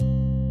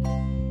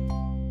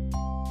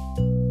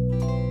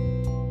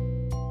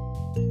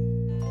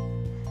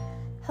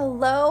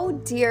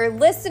Hello, dear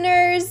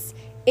listeners.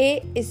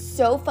 It is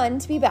so fun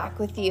to be back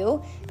with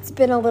you. It's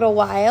been a little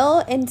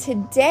while, and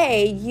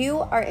today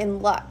you are in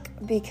luck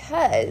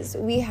because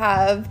we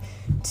have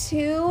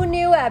 2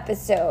 new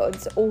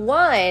episodes.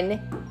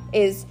 One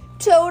is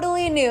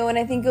totally new, and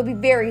I think you'll be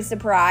very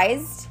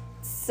surprised.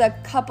 It's a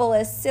couple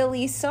of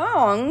silly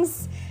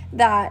songs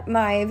that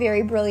my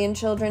very brilliant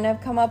children have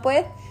come up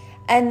with.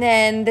 And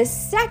then the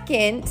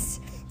second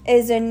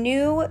is a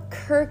new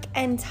Kirk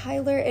and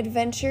Tyler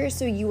adventure,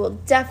 so you will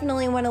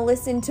definitely want to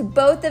listen to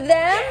both of them.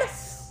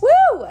 Yes.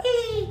 Woo!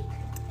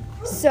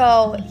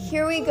 So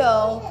here we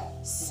go,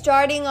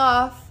 starting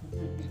off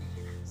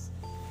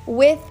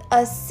with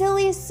a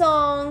silly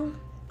song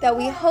that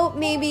we hope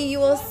maybe you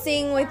will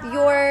sing with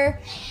your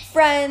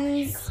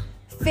friends,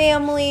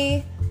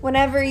 family,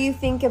 whenever you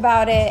think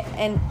about it,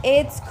 and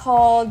it's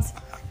called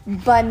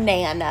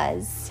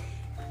Bananas.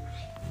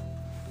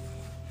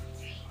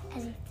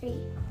 3,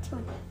 2,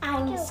 1.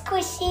 I'm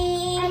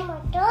squishy. I'm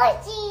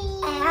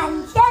Dorothy.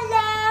 And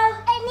yellow.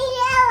 And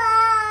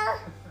yellow.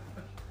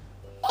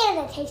 And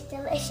it tastes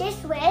delicious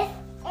with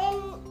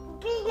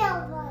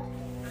yellow.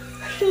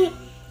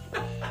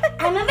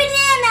 I'm a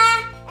banana.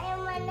 I'm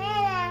a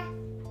banana.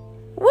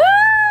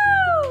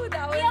 Woo!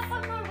 That was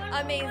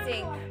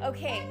amazing.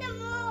 Okay,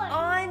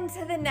 on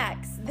to the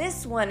next.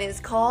 This one is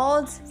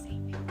called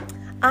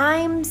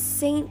I'm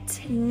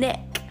Saint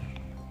Nick.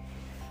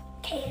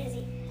 Okay,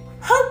 Izzy.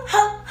 Ho,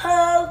 ho,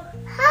 ho.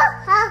 Ho,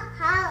 ho,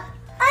 ho.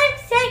 I'm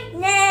Saint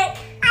Nick.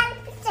 I'm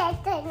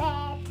Saint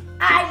Nick.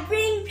 I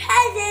bring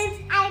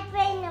presents. I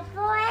bring the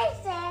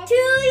voices.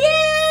 To you.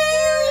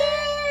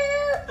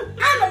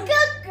 I'm a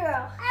good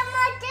girl. I'm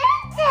a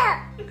dancer.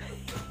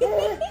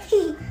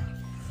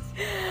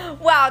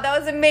 Wow, that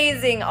was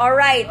amazing. All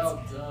right.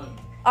 Well done.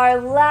 Our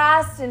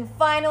last and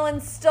final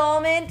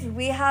installment,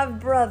 we have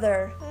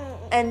Brother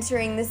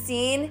entering the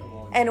scene.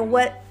 And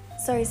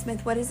sorry,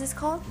 Smith, what is this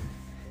called?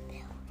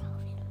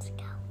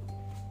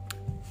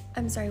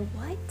 I'm sorry,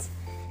 what?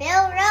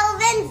 Bill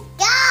Rovin's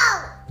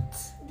goat.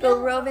 Bill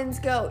Rovin's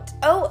goat.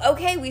 Oh,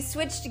 okay, we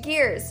switched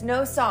gears.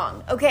 No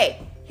song. Okay,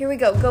 here we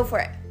go. Go for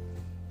it.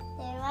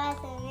 There was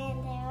a man.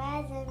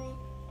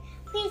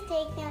 Please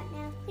take note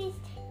now, please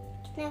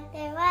take note.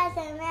 There was a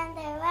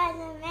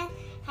man.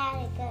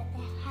 Had a goat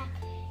that had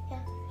a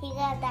goat. He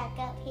loved that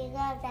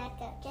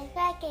goat, just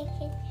like a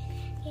kid.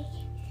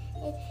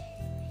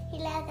 He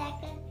loved that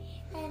goat,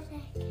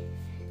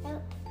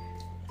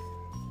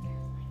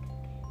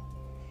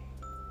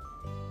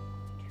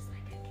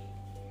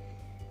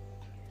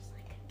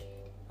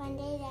 One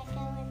day that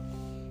goat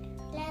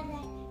loved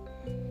that goat.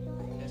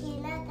 He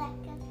loved that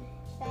goat,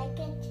 like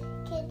a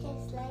kid,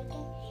 just like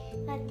it.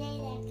 One day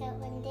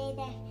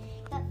that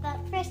goat, but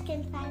Frisk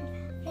and Fun.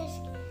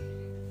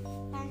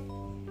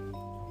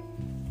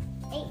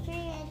 Ate 3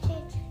 red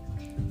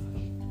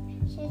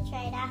shoots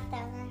right off the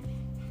line.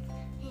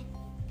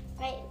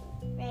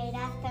 Right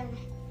off the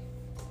line.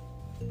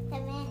 The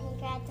man he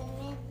grabbed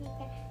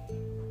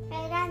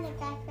right on the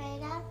back,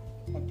 right off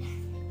the back.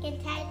 And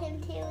tied him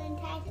to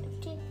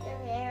the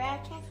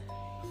railroad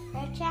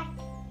track.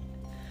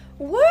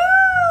 Woo!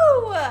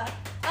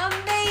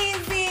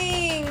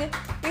 Amazing!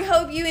 We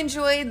hope you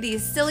enjoyed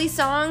these silly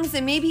songs,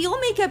 and maybe you'll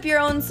make up your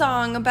own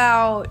song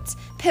about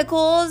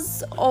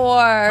pickles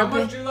or How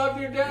much you love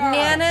your dad.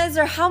 bananas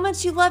or how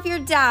much you love your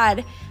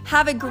dad.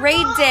 Have a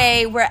great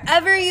day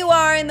wherever you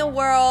are in the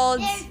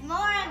world. There's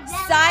more of them.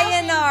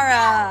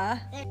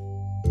 Sayonara.